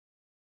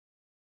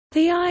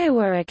The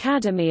Iowa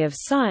Academy of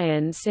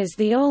Science is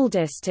the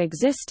oldest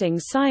existing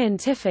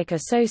scientific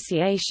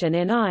association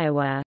in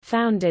Iowa,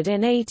 founded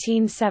in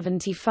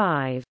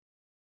 1875.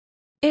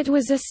 It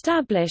was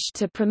established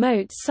to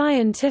promote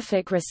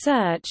scientific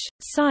research,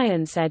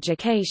 science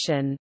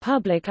education,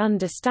 public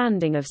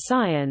understanding of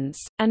science,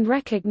 and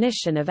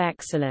recognition of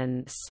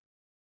excellence.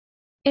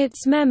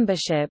 Its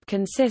membership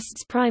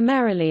consists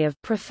primarily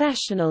of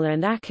professional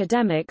and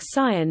academic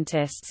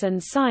scientists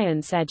and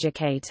science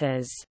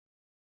educators.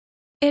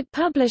 It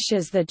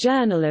publishes the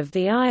Journal of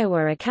the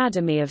Iowa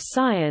Academy of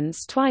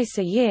Science twice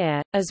a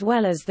year, as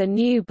well as the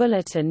New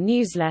Bulletin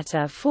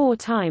newsletter 4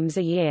 times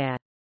a year.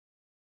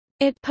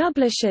 It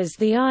publishes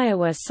the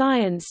Iowa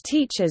Science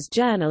Teachers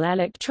Journal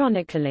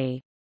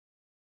electronically.